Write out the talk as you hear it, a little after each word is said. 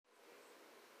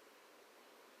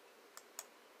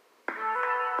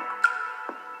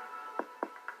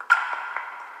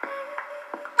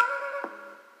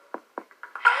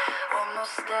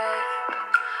stay,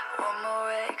 one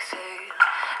more exhale,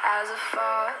 as I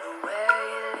fall away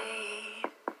you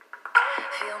lead,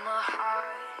 feel my heart.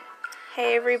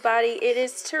 Hey everybody, it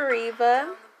is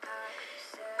Tariva.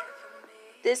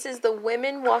 This is the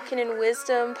Women Walking in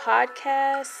Wisdom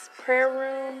podcast, prayer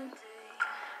room.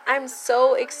 I'm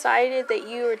so excited that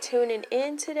you are tuning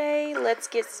in today. Let's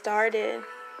get started.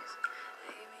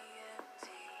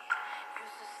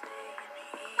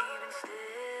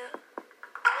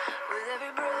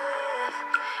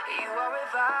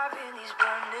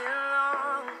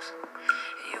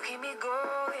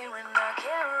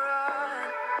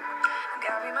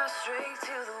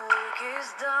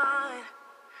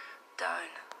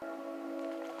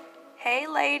 Hey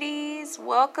ladies,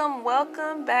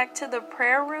 welcome back to the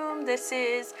prayer room. This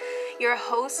is your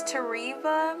host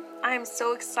Tariva. I'm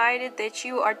so excited that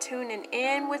you are tuning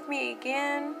in with me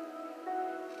again.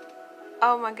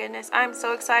 Oh my goodness, I'm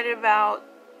so excited about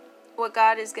what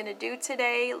God is going to do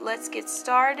today. Let's get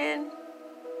started.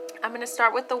 I'm going to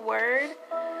start with the word.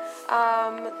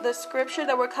 The scripture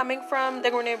that we're coming from,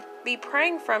 that we're going to be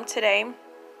praying from today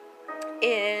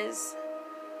is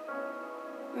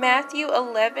Matthew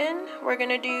 11. We're going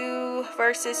to do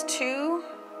verses 2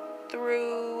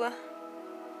 through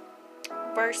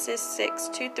verses 6.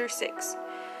 2 through 6.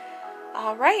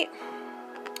 All right.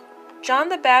 John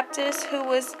the Baptist, who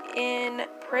was in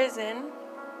prison,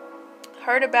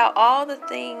 heard about all the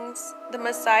things the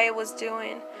Messiah was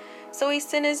doing. So he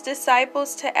sent his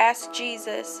disciples to ask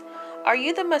Jesus, "Are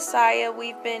you the Messiah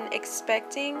we've been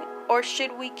expecting, or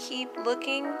should we keep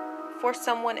looking for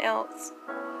someone else?"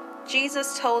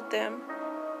 Jesus told them,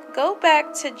 "Go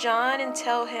back to John and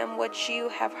tell him what you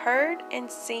have heard and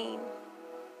seen.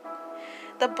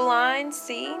 The blind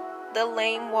see, the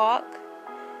lame walk,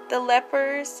 the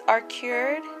lepers are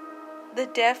cured, the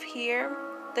deaf hear,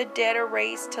 the dead are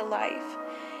raised to life,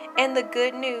 and the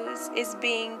good news is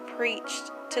being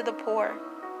preached to the poor.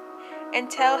 And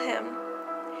tell him,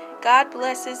 God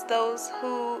blesses those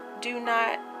who do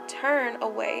not turn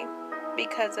away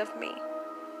because of me."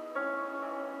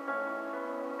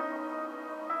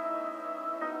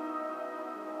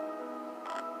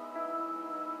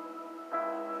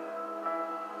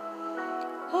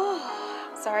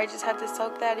 Sorry, I just have to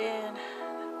soak that in.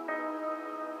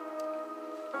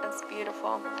 That's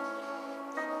beautiful.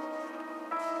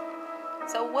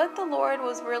 So what the Lord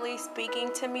was really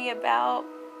speaking to me about,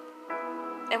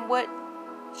 and what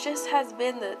just has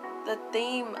been the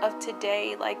theme of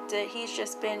today, that He's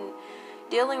just been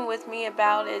dealing with me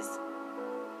about, is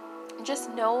just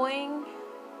knowing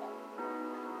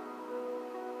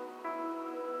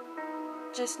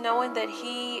that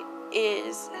He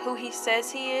is who He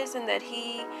says He is, and that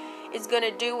He is going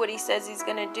to do what He says He's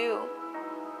going to do.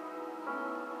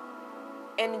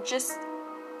 And just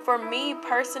for me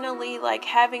personally,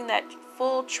 having that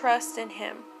full trust in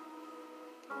Him,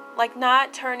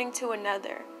 not turning to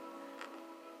another,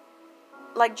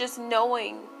 just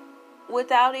knowing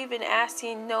without even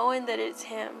asking, knowing that it's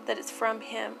Him, that it's from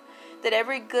Him, that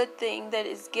every good thing that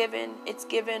is given, it's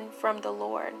given from the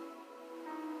Lord.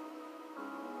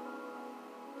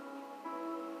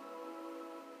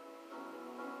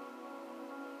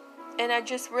 And I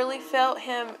just really felt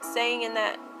Him saying in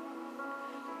that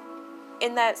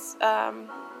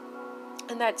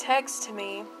text to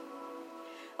me,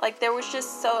 there was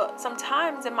just some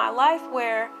times in my life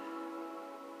where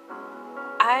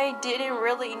I didn't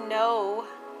really know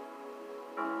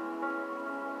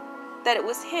that it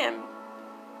was Him.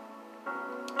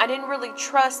 I didn't really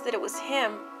trust that it was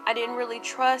Him. I didn't really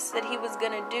trust that He was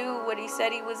going to do what He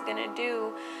said He was going to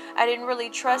do. I didn't really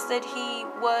trust that He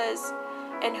was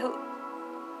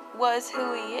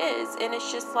who He is. And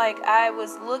it's just I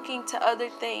was looking to other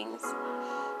things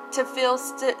to feel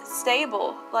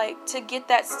stable, to get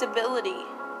that stability,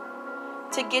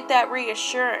 to get that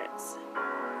reassurance.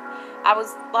 I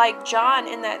was like John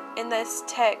in this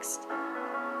text.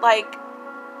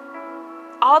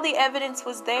 All the evidence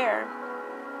was there.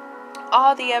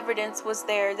 All the evidence was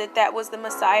there that was the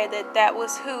Messiah, that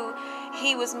was who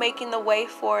He was making the way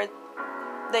for,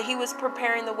 that He was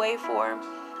preparing the way for.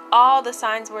 All the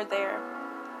signs were there.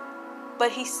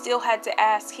 But He still had to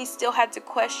ask. He still had to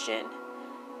question.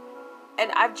 And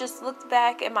I've just looked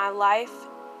back at my life,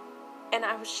 and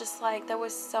I was just there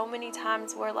was so many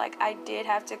times where I did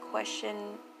have to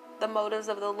question the motives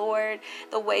of the Lord,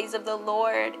 the ways of the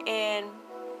Lord. And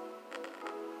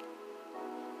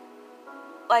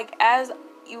as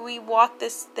we walk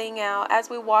this thing out, as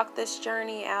we walk this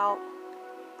journey out,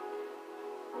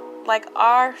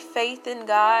 our faith in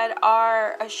God,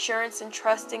 our assurance and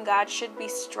trust in God should be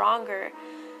stronger.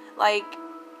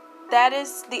 that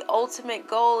is the ultimate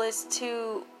goal, is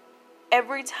to,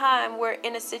 every time we're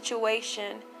in a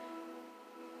situation,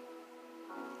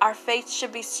 our faith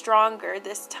should be stronger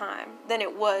this time than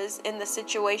it was in the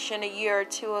situation a year or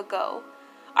two ago.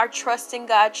 Our trust in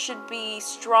God should be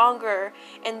stronger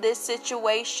in this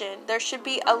situation. There should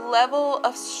be a level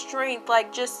of strength,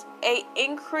 like just an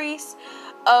increase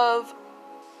of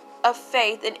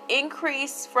faith, an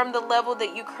increase from the level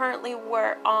that you currently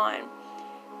were on.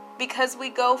 Because we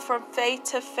go from faith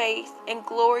to faith and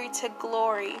glory to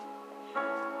glory,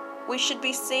 we should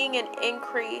be seeing an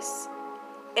increase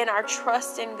in our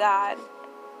trust in God.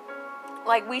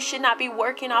 Like, we should not be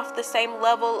working off the same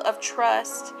level of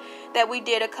trust that we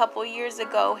did a couple years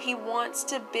ago. He wants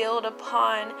to build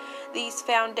upon these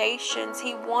foundations.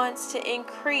 He wants to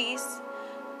increase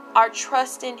our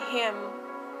trust in Him.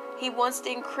 He wants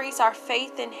to increase our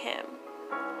faith in Him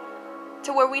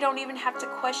to where we don't even have to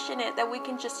question it, that we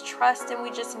can just trust and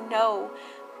we just know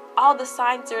all the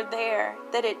signs are there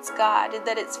that it's God,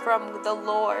 that it's from the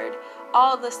Lord.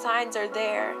 All the signs are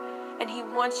there, and He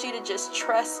wants you to just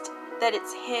trust that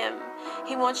it's Him.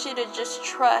 He wants you to just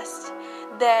trust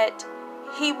that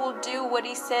He will do what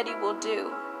He said He will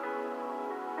do.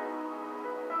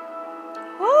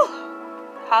 Whew.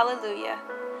 Hallelujah.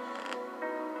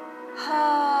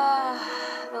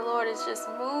 The Lord is just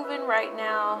moving right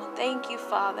now. Thank you,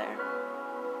 Father.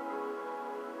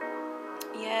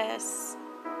 Yes.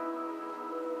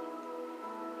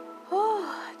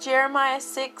 Jeremiah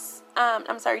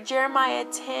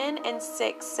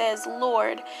 10:6 says,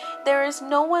 Lord, there is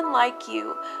no one like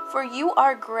you, for you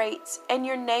are great, and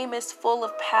your name is full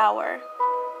of power.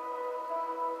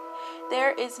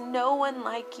 There is no one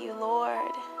like you,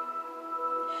 Lord.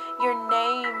 Your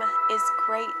name is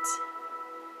great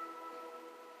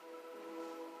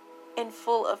and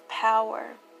full of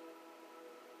power.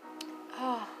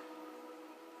 Oh.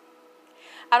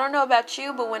 I don't know about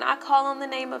you, but when I call on the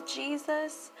name of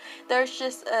Jesus, there's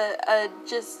just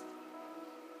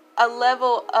a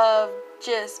level of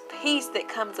just peace that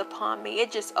comes upon me. It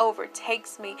just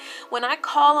overtakes me. When I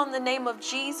call on the name of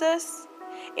Jesus,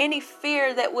 any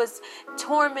fear that was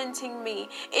tormenting me,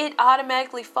 it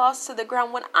automatically falls to the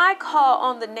ground. When I call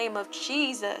on the name of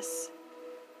Jesus,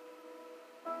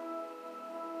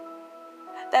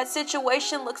 that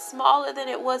situation looks smaller than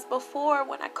it was before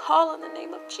when I call on the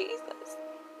name of Jesus.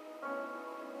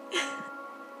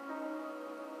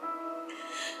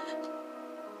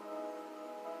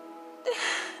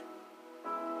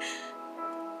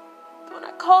 When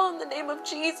I call on the name of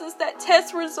Jesus, that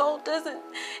test result doesn't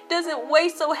weigh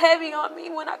so heavy on me.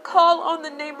 When I call on the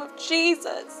name of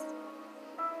Jesus,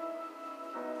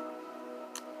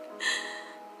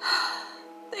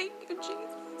 thank you,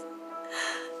 Jesus.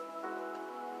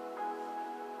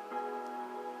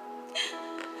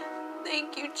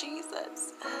 Thank you,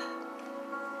 Jesus.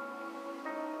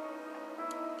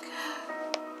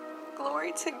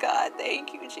 Glory to God.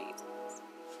 Thank you, Jesus.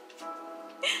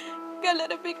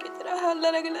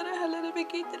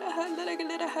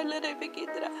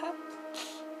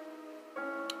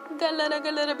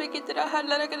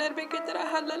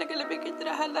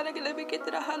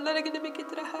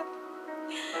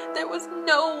 There was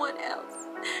no one else.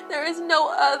 There is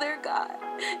no other God.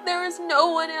 There is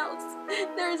no one else.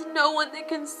 There is no one that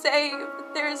can save.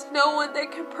 There is no one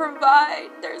that can provide.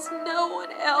 There's no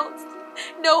one else.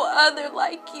 No other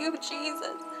like you,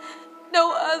 Jesus.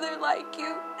 No other like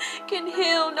you can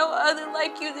heal. No other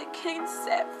like you that can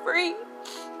set free.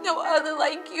 No other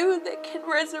like you that can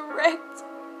resurrect.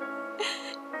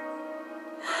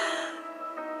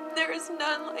 There is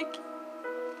none like you.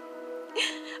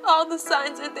 All the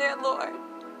signs are there, Lord,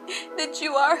 that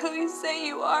you are who you say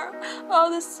you are.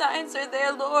 All the signs are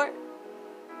there, Lord,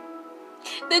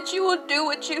 that you will do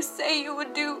what you say you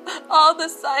would do. All the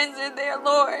signs are there,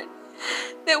 Lord,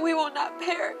 that we will not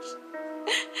perish.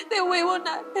 That we will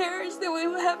not perish, that we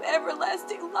will have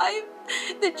everlasting life,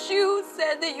 that you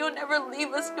said that you'll never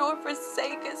leave us nor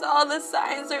forsake us. All the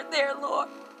signs are there, Lord.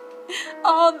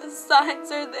 All the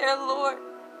signs are there, Lord.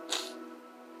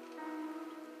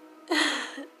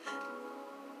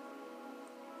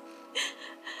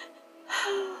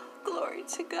 Glory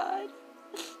to God.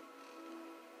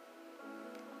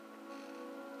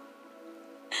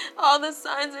 All the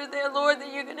signs are there, Lord,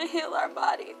 that you're going to heal our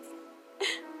bodies.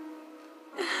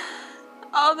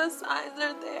 All the signs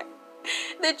are there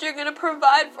that you're going to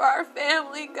provide for our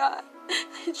family, God.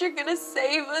 That you're going to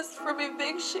save us from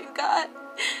eviction, God.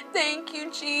 Thank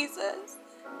you, Jesus.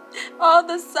 All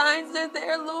the signs are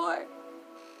there, Lord.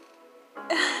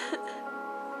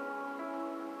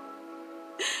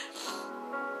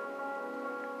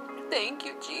 Thank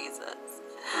you, Jesus.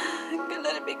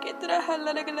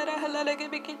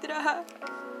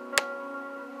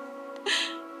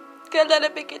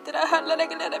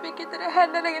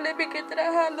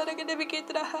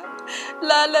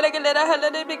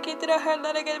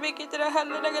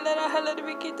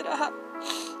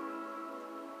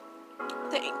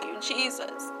 Thank you,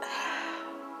 Jesus.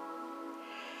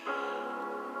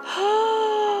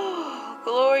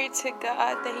 Glory to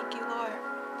God. Thank you, Lord.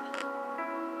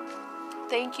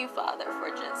 Thank you, Father, for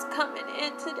just coming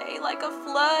in today like a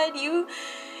flood.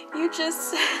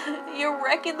 You're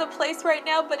wrecking the place right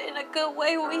now, but in a good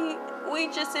way. We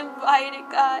just invite it,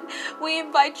 God. We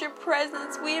invite your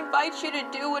presence. We invite you to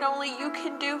do what only you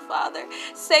can do, Father.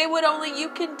 Say what only you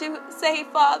can do. Say,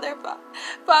 Father.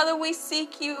 Father, we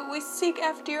seek you. We seek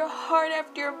after your heart,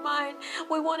 after your mind.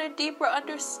 We want a deeper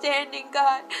understanding,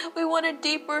 God. We want a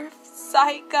deeper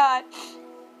sight, God.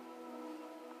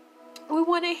 We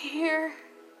want to hear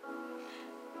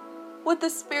what the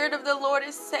Spirit of the Lord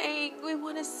is saying. We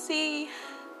want to see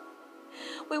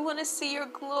your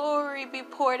glory be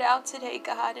poured out today,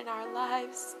 God, in our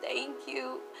lives. Thank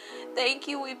you. Thank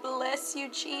you. We bless you,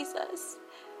 Jesus.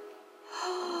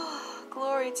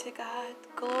 Glory to God.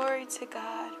 Glory to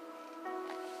God.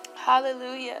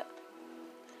 Hallelujah.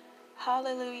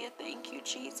 Hallelujah. Thank you,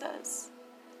 Jesus.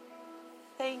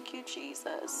 Thank you,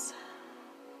 Jesus.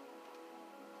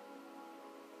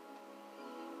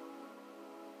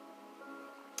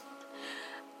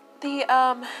 The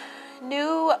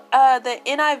the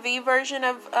NIV version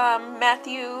of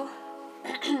Matthew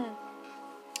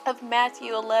of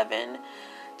Matthew 11,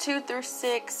 2 through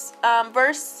 6,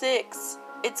 verse 6,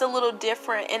 it's a little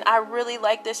different, and I really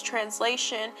like this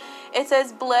translation. It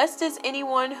says, "Blessed is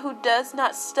anyone who does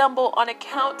not stumble on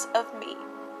account of me."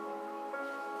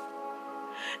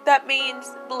 That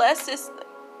means blessed is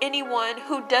anyone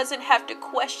who doesn't have to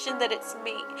question that it's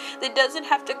me, that doesn't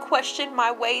have to question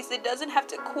my ways, that doesn't have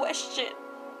to question,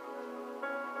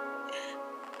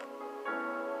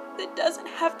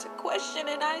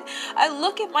 and I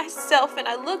look at myself and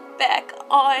I look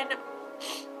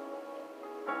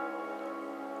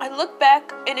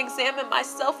back and examine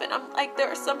myself, and I'm like,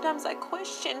 there are sometimes I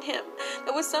question him.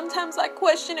 There was sometimes I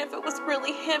question if it was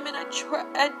really him, and I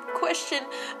question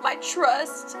my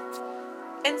trust.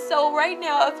 And so right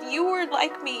now, if you were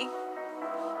like me,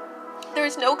 there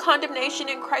is no condemnation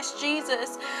in Christ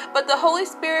Jesus, but the Holy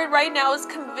Spirit right now is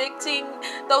convicting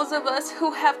those of us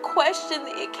who have questioned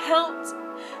the account,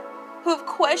 who have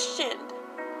questioned.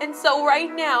 And so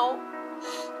right now,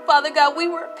 Father God, we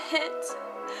repent.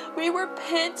 We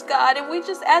repent, God, and we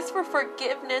just ask for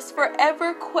forgiveness for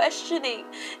ever questioning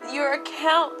your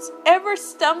account, ever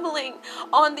stumbling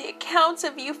on the account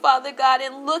of you, Father God,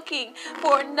 and looking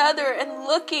for another, and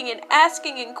looking and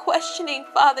asking and questioning,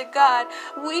 Father God.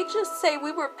 We just say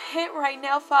we repent right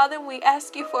now, Father, and we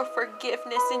ask you for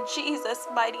forgiveness in Jesus'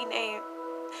 mighty name.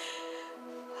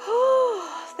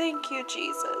 Thank you,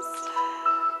 Jesus.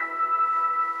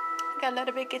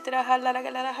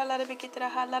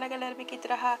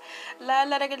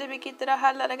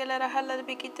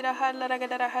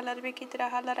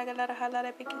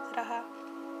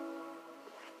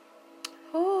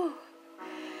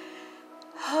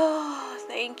 Oh,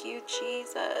 thank you,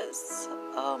 Jesus.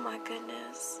 Oh my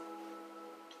goodness.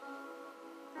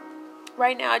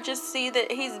 Right now I just see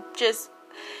that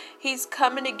he's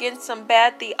coming against some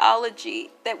bad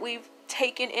theology that we've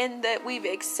taken in, that we've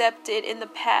accepted in the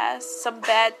past, some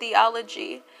bad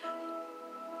theology.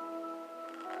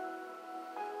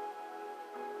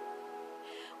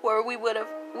 Where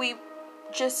we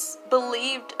just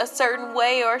believed a certain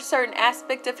way or a certain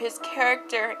aspect of his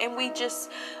character, and we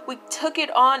took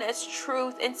it on as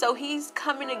truth. And so he's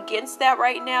coming against that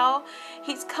right now.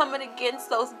 He's coming against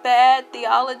those bad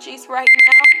theologies right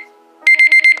now.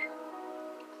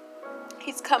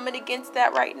 He's coming against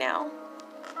that right now.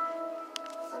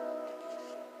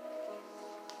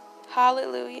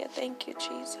 Hallelujah. Thank you,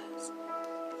 Jesus.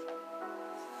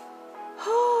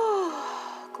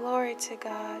 Glory to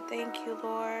God. Thank you,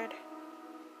 Lord.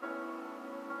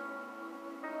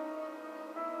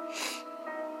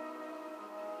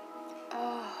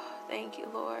 Oh, thank you,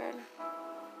 Lord.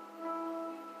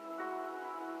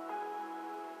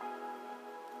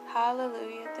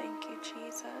 Hallelujah. Thank you,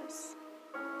 Jesus.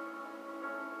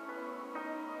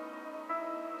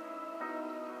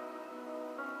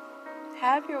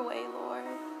 Have your way, Lord.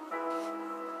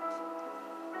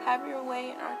 Have your way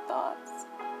in our thoughts.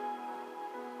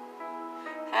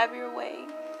 Have your way.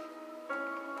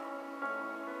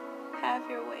 Have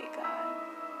your way, God.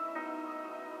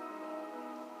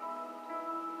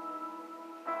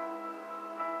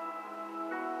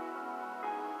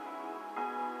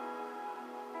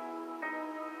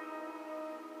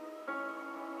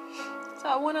 So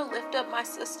I want to lift up my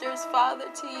sisters, Father,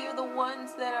 to you, the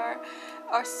ones that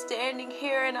are standing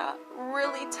here in a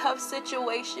really tough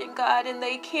situation, God, and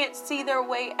they can't see their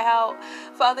way out.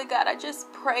 Father God, I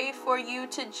just pray for you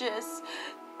to just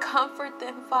comfort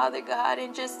them, Father God,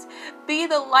 and just be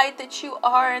the light that you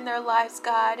are in their lives,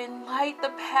 God, and light the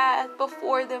path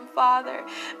before them, Father.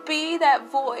 Be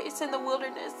that voice in the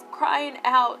wilderness crying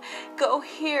out, go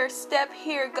here, step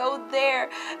here, go there.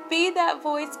 Be that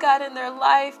voice, God, in their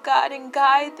life, God, and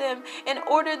guide them and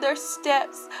order their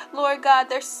steps. Lord God,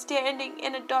 they're standing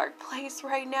in a dark place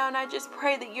right now, and I just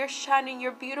pray that you're shining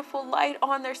your beautiful light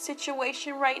on their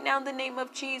situation right now in the name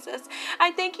of Jesus.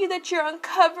 I thank you that you're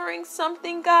uncovering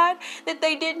something, God, that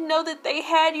they didn't know that they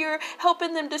had. You're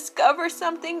helping them discover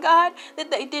something, God, that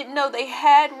they didn't know they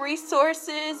had,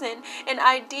 resources and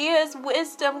ideas,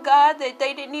 wisdom, God, that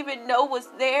they didn't even know was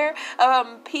there.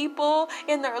 People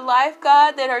in their life,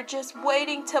 God, that are just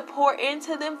waiting to pour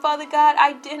into them, Father God.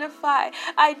 Identify,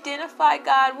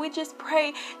 God. We just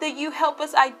pray that you help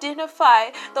us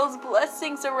identify those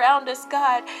blessings around us,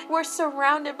 God. We're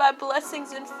surrounded by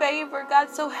blessings and favor, God,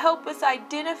 so help us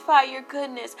identify your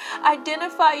goodness,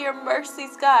 identify your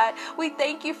mercies, God. We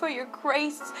thank you for your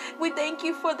grace. We thank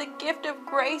you for the gift of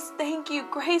grace. Thank you.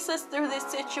 Grace us through this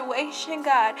situation,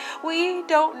 God. We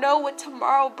don't know what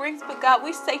tomorrow brings, but God,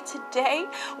 we say today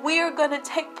we are going to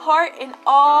take part in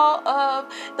all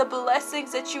of the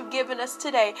blessings that you've given us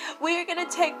today. We are going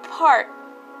to take part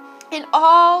in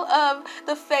all of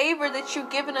the favor that you've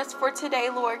given us for today,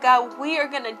 Lord God. We are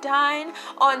going to dine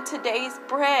on today's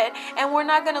bread, and we're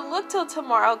not going to look till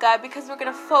tomorrow, God, because we're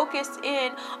going to focus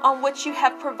in on what you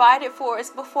have provided for us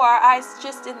before our eyes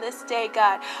just in this day,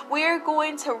 God. We are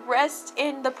going to rest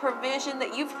in the provision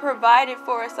that you've provided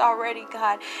for us already,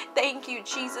 God. Thank you,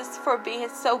 Jesus, for being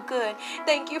so good.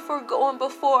 Thank you for going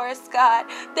before us, God.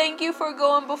 Thank you for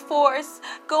going before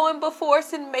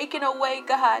us and making a way,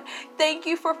 God. Thank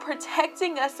you for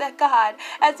protecting us, God,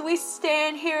 as we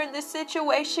stand here in this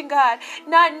situation, God,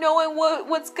 not knowing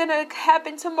what's going to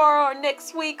happen tomorrow or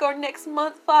next week or next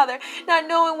month, Father, not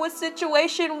knowing what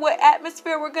situation, what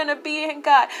atmosphere we're going to be in,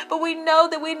 God, but we know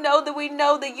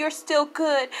that you're still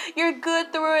good. You're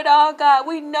good through it all, God.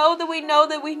 We know,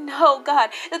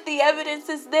 God, that the evidence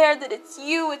is there, that it's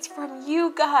you, it's from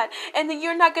you, God, and that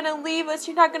you're not going to leave us,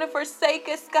 you're not going to forsake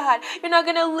us, God. You're not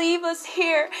going to leave us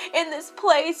here in this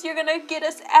place. You're going to get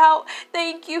us out.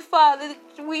 Thank you, Father.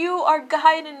 You are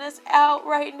guiding us out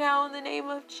right now in the name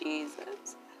of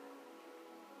Jesus.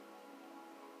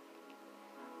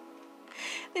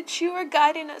 That you are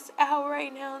guiding us out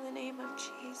right now in the name of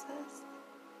Jesus.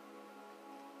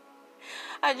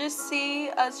 I just see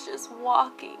us just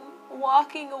walking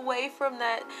away from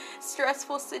that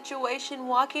stressful situation,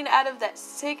 walking out of that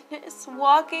sickness,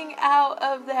 walking out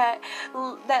of that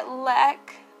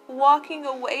lack, walking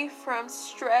away from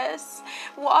stress,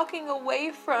 walking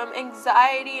away from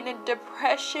anxiety and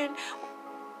depression.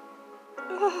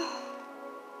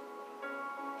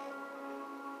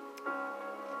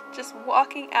 Just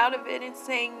walking out of it and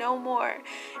saying no more,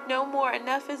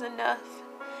 enough is enough.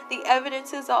 The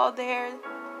evidence is all there.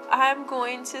 I'm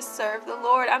going to serve the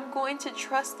Lord. I'm going to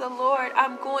trust the Lord.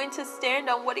 I'm going to stand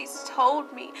on what He's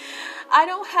told me. I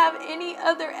don't have any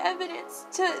other evidence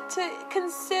to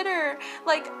consider.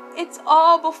 Like, it's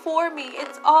all before me.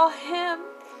 It's all Him.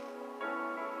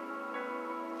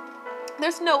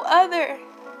 There's no other.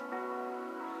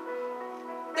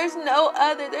 There's no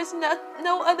other. There's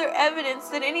no other evidence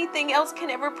that anything else can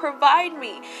ever provide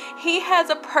me. He has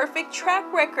a perfect track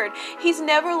record. He's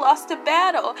never lost a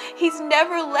battle. He's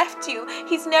never left you.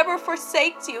 He's never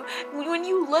forsaked you. When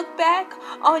you look back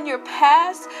on your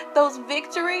past, those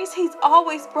victories, He's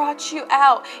always brought you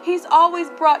out. He's always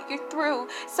brought you through.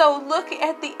 So look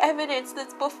at the evidence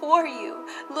that's before you.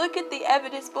 Look at the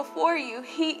evidence before you.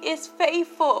 He is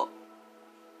faithful.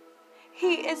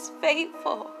 He is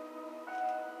faithful.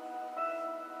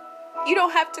 You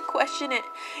don't have to question it.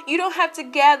 You don't have to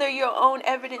gather your own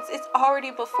evidence. It's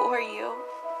already before you.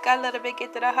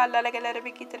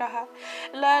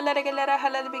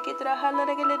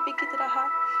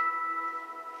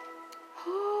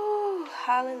 Ooh,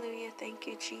 hallelujah. Thank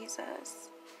you,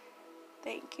 Jesus.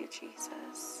 Thank you,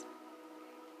 Jesus.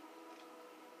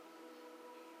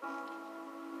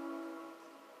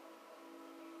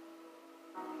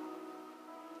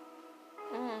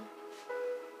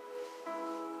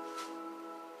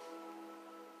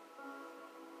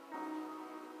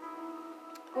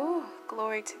 Ooh,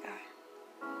 glory to God.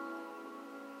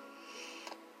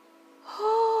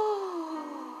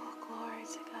 Ooh, glory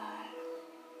to God.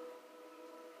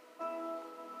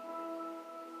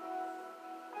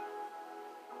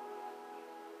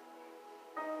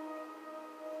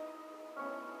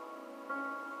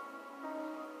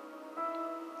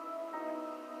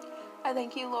 I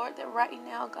thank you, Lord, that right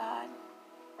now, God,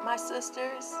 my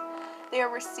sisters, they are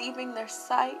receiving their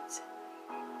sight.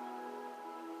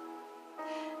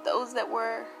 Those that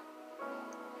were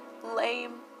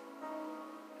lame,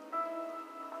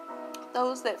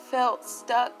 those that felt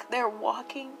stuck, they're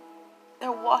walking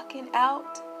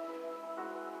out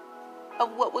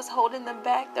of what was holding them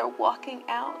back. They're walking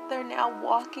out. They're now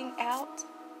walking out.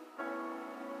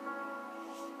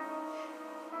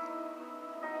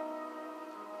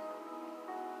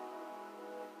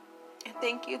 I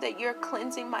thank you that you're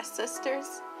cleansing my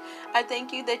sisters. I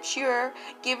thank you that you're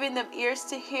giving them ears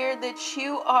to hear, that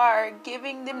you are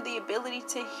giving them the ability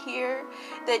to hear,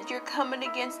 that you're coming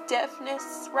against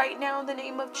deafness right now in the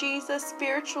name of Jesus,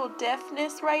 spiritual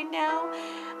deafness right now.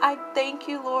 I thank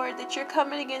you, Lord, that you're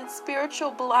coming against spiritual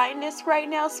blindness right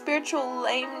now, spiritual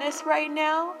lameness right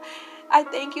now. I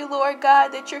thank you, Lord God,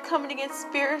 that you're coming against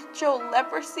spiritual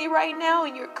leprosy right now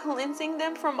and you're cleansing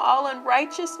them from all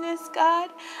unrighteousness, God.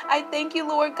 I thank you,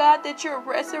 Lord God, that you're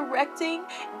resurrecting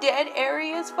dead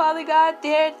areas, Father God,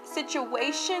 dead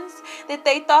situations that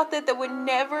they thought that they would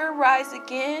never rise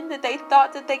again, that they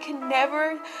thought that they can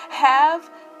never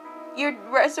have. You're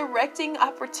resurrecting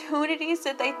opportunities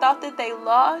that they thought that they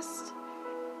lost.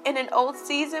 In an old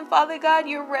season, Father God,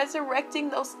 you're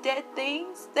resurrecting those dead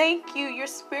things. Thank you. You're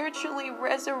spiritually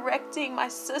resurrecting my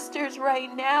sisters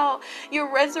right now.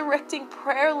 You're resurrecting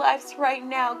prayer lives right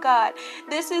now, God.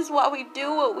 This is why we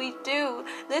do what we do.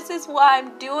 This is why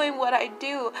I'm doing what I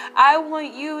do. I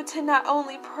want you to not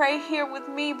only pray here with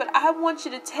me, but I want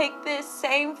you to take this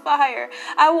same fire.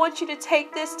 I want you to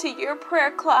take this to your prayer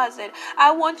closet.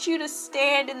 I want you to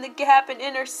stand in the gap and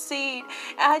intercede.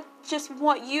 I just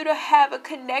want you to have a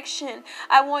connection.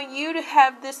 I want you to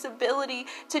have this ability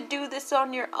to do this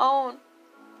on your own.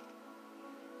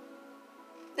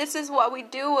 This is why we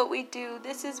do what we do.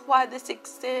 This is why this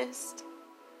exists.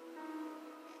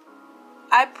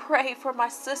 I pray for my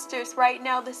sisters right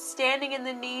now that's standing in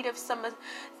the need of standing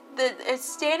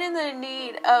in the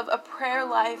need of a prayer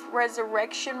life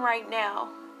resurrection right now.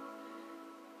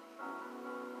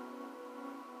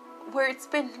 Where it's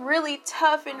been really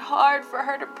tough and hard for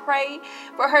her to pray,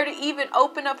 for her to even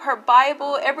open up her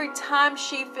Bible. Every time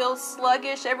she feels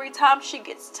sluggish, every time she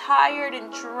gets tired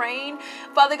and drained.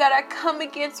 Father God, I come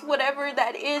against whatever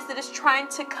that is trying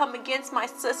to come against my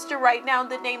sister right now in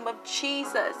the name of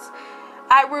Jesus.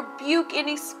 I rebuke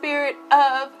any spirit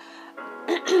of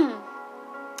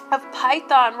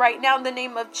Python right now in the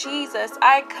name of Jesus.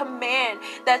 I command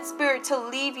that spirit to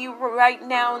leave you right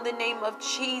now in the name of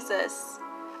Jesus.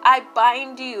 I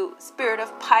bind you, spirit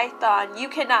of Python. You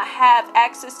cannot have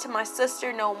access to my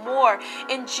sister no more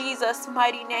in Jesus'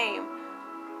 mighty name.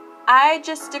 I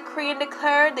just decree and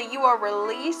declare that you are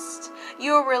released.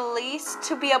 You are released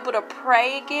to be able to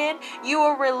pray again. You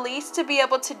are released to be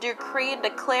able to decree and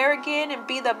declare again and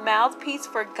be the mouthpiece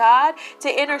for God, to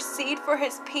intercede for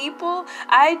his people.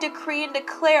 I decree and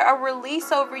declare a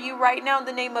release over you right now in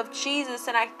the name of Jesus.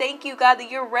 And I thank you, God, that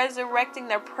you're resurrecting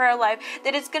their prayer life,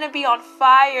 that it's going to be on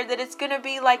fire, that it's going to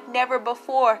be like never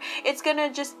before. It's going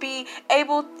to just be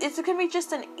it's going to be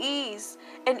just an ease.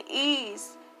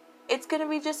 It's going to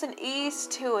be just an ease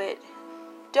to it.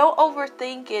 Don't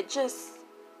overthink it. Just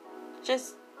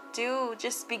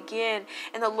begin.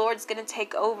 And the Lord's going to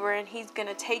take over and he's going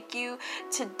to take you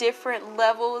to different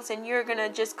levels and you're going to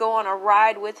just go on a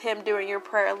ride with him during your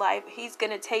prayer life. He's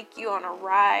going to take you on a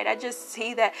ride. I just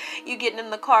see that you getting in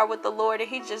the car with the Lord and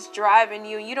he's just driving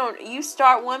you. You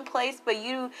start one place, but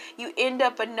you end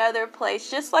up another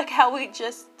place, just like how we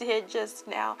just did just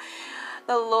now.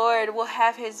 The Lord will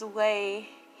have his way.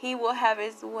 He will have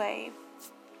his way.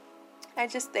 I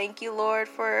just thank you, Lord,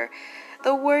 for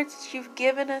the words that you've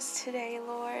given us today,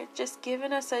 Lord. Just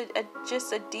giving us a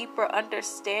deeper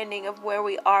understanding of where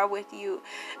we are with you,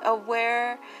 of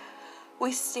where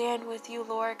we stand with you,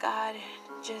 Lord God.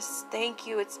 Just thank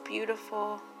you. It's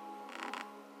beautiful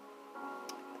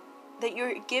that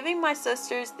you're giving my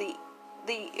sisters the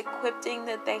equipping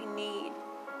that they need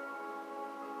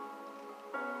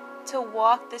to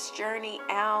walk this journey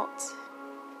out.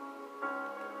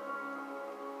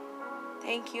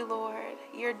 Thank you, Lord.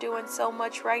 You're doing so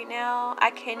much right now.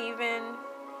 I can't even.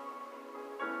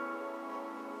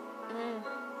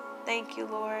 Thank you,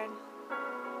 Lord.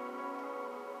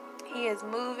 He is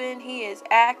moving. He is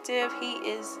active. He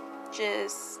is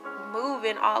just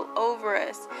moving all over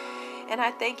us. And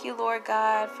I thank you, Lord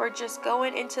God, for just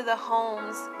going into the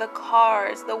homes, the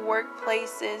cars, the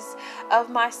workplaces of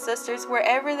my sisters,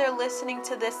 wherever they're listening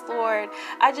to this, Lord.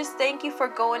 I just thank you for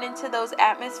going into those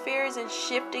atmospheres and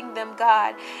shifting them,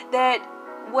 God, that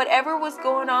whatever was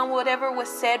going on, whatever was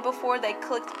said before they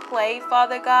clicked play,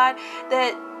 Father God,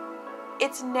 that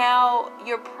it's now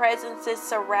your presence is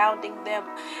surrounding them,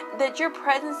 that your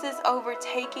presence is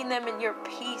overtaking them and your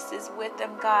peace is with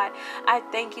them, God. I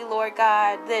thank you, Lord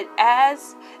God, that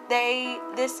as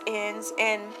this ends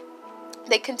and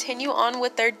they continue on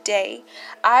with their day,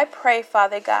 I pray,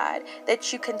 Father God,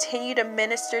 that you continue to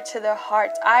minister to their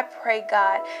hearts. I pray,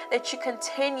 God, that you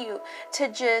continue to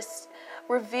just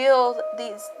reveal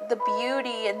the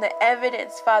beauty and the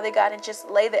evidence, Father God, and just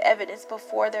lay the evidence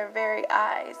before their very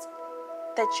eyes,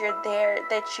 that you're there,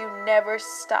 that you never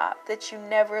stopped, that you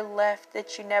never left,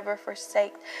 that you never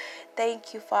forsake.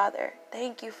 Thank you, Father.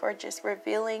 Thank you for just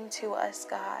revealing to us,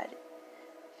 God.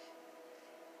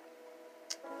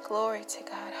 Glory to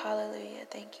God. Hallelujah.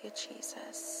 Thank you,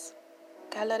 Jesus.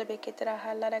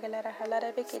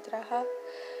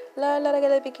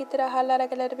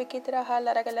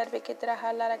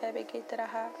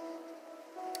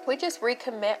 We just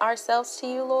recommit ourselves to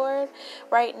you, Lord,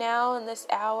 right now in this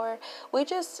hour. We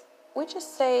just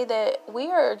say that we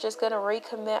are just going to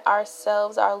recommit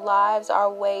ourselves, our lives,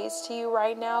 our ways to you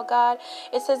right now, God.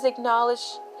 It says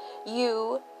acknowledge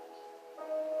you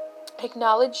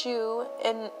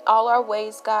in all our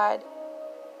ways, God,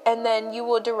 and then you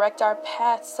will direct our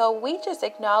path. So we just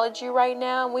acknowledge you right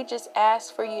now, and we just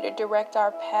ask for you to direct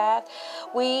our path.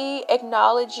 We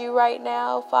acknowledge you right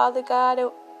now, Father God,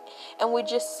 and we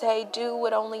just say, do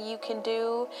what only you can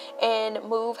do and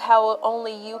move how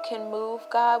only you can move,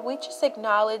 God. We just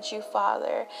acknowledge you,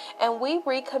 Father, and we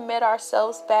recommit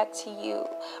ourselves back to you.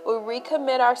 We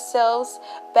recommit ourselves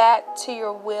back to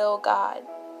your will, God.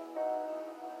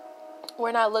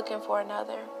 We're not looking for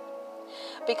another.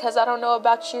 Because I don't know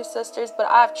about you, sisters, but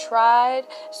I've tried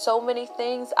so many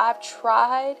things. I've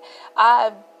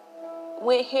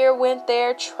went here, went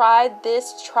there, tried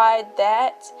this, tried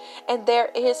that, and there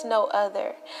is no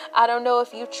other. I don't know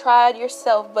if you tried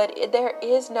yourself, but there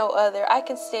is no other. I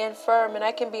can stand firm and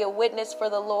I can be a witness for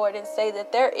the Lord and say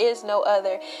that there is no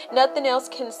other. Nothing else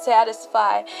can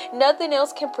satisfy. Nothing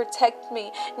else can protect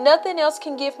me. Nothing else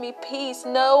can give me peace.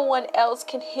 No one else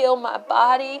can heal my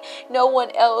body. No one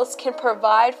else can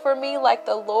provide for me like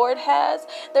the Lord has.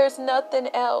 There's nothing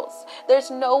else.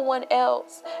 There's no one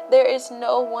else. There is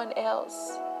no one else.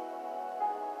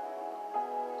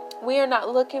 We are not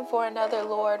looking for another,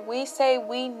 Lord. We say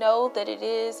we know that it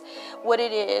is what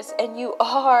it is, and you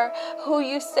are who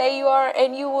you say you are,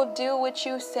 and you will do what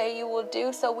you say you will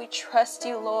do. So we trust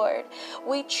you, Lord.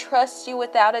 We trust you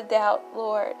without a doubt,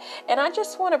 Lord. And I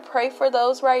just want to pray for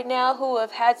those right now who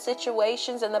have had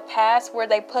situations in the past where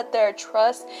they put their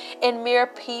trust in mere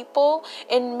people,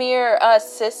 in mere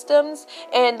systems,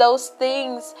 and those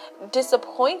things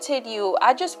disappointed you.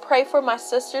 I just pray for my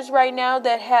sisters right now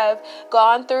that have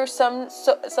gone through some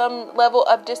level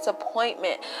of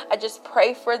disappointment. I just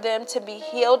pray for them to be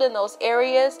healed in those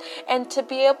areas and to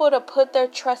be able to put their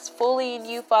trust fully in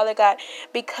you, Father God,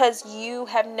 because you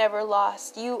have never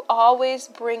lost. You always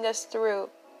bring us through.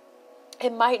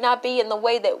 It might not be in the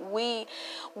way that we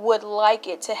would like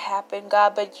it to happen,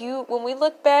 God, but you, when we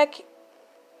look back,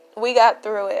 we got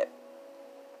through it.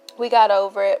 We got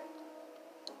over it.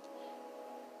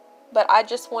 But I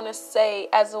just want to say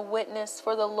as a witness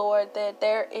for the Lord that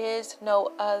there is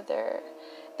no other.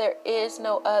 There is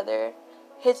no other.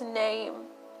 His name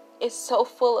is so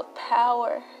full of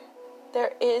power.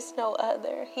 There is no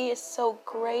other. He is so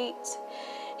great.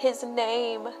 His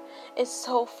name is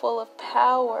so full of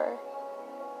power.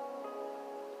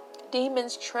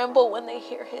 Demons tremble when they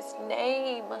hear his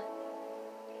name.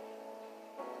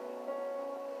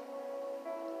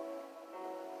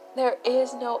 There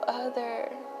is no other.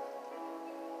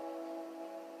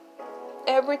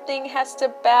 Everything has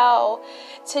to bow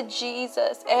to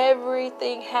Jesus.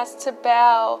 Everything has to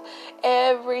bow.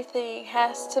 Everything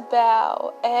has to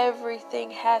bow.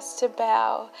 Everything has to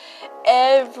bow.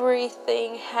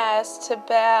 Everything has to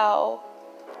bow.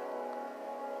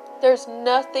 There's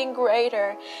nothing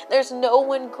greater. There's no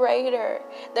one greater.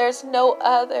 There's no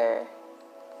other.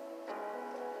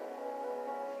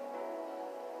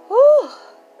 Whew.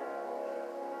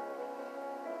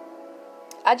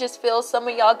 I just feel some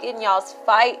of y'all getting y'all's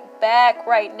fight back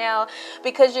right now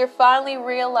because you're finally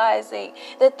realizing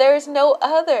that there's no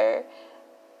other.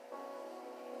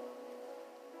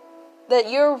 That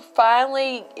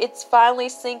it's finally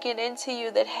sinking into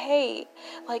you that, hey,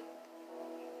 like,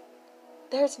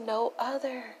 there's no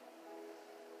other.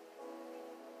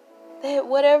 That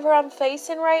whatever I'm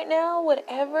facing right now,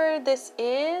 whatever this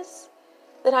is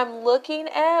that I'm looking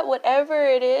at, whatever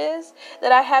it is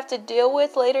that I have to deal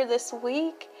with later this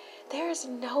week, there's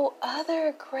no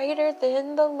other greater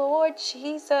than the Lord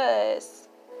Jesus.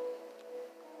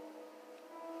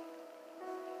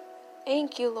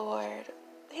 Thank you, Lord.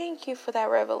 Thank you for that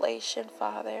revelation,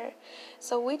 Father.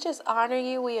 So we just honor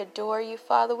you. We adore you,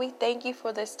 Father. We thank you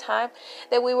for this time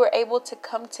that we were able to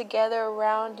come together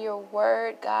around your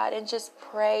word, God, and just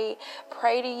pray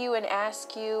to you and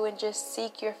ask you and just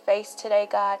seek your face today,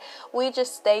 God. We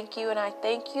just thank you, and I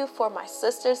thank you for my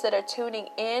sisters that are tuning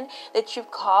in, that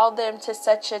you've called them to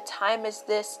such a time as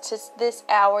this, to this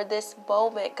hour, this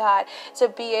moment, God, to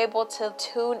be able to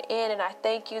tune in. And I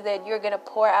thank you that you're going to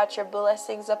pour out your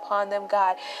blessings upon them,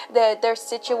 God, that their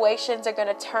situations are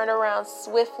going to turn around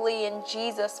swiftly in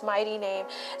Jesus' mighty name.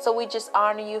 So we just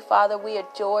honor you, Father. We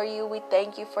adore you. We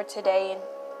thank you for today, and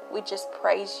we just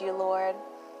praise you, Lord.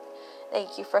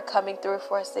 Thank you for coming through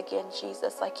for us again,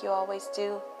 Jesus, like you always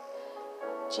do.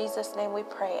 In Jesus' name we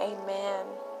pray. Amen.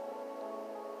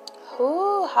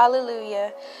 Ooh,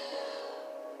 hallelujah.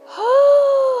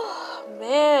 Oh,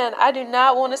 man, I do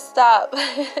not want to stop.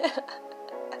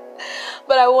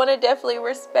 But I want to definitely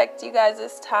respect you guys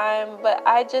this time. But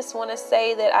I just want to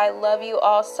say that I love you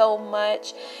all so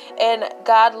much. And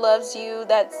God loves you.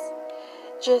 That's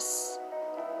just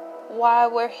why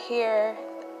we're here.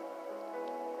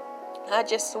 I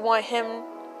just want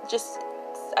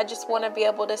I just want to be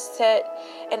able to set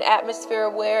an atmosphere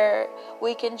where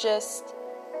we can just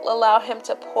allow him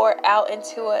to pour out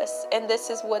into us. And this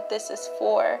is what this is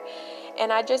for.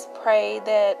 And I just pray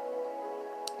that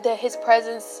his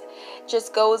presence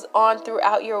just goes on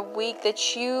throughout your week,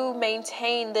 that you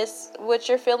maintain this, what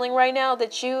you're feeling right now,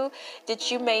 that you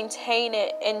maintain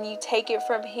it, and you take it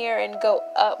from here and go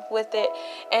up with it,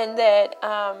 and that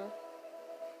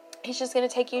he's just going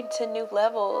to take you to new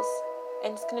levels,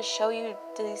 and it's going to show you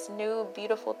these new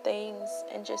beautiful things.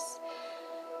 And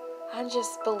I'm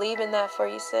just believing that for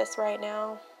you, sis, right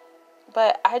now.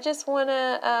 But I just want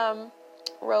to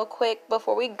real quick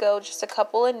before we go, just a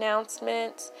couple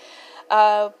announcements.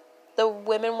 The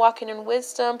Women Walking in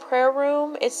Wisdom prayer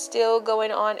room is still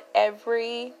going on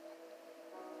every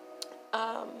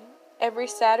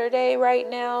Saturday right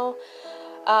now.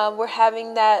 We're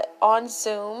having that on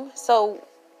Zoom. So,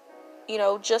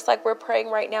 just like we're praying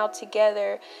right now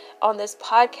together on this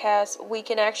podcast, we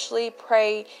can actually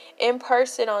pray in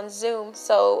person on Zoom.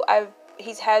 So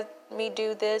he's had me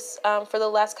do this for the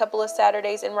last couple of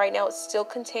Saturdays, and right now it's still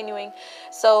continuing.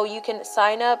 So you can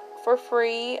sign up for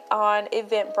free on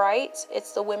Eventbrite.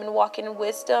 It's the Women Walking in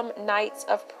Wisdom Nights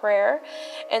of Prayer,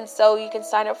 and so you can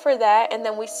sign up for that. And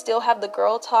then we still have the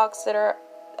Girl Talks that are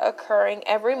occurring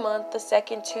every month, the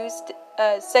second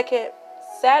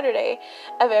Saturday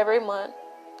of every month.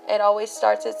 It always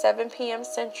starts at 7 p.m.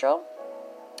 Central.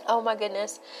 Oh my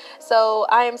goodness. So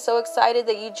I am so excited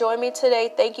that you joined me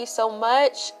today. Thank you so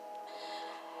much.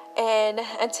 And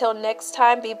until next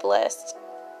time, be blessed.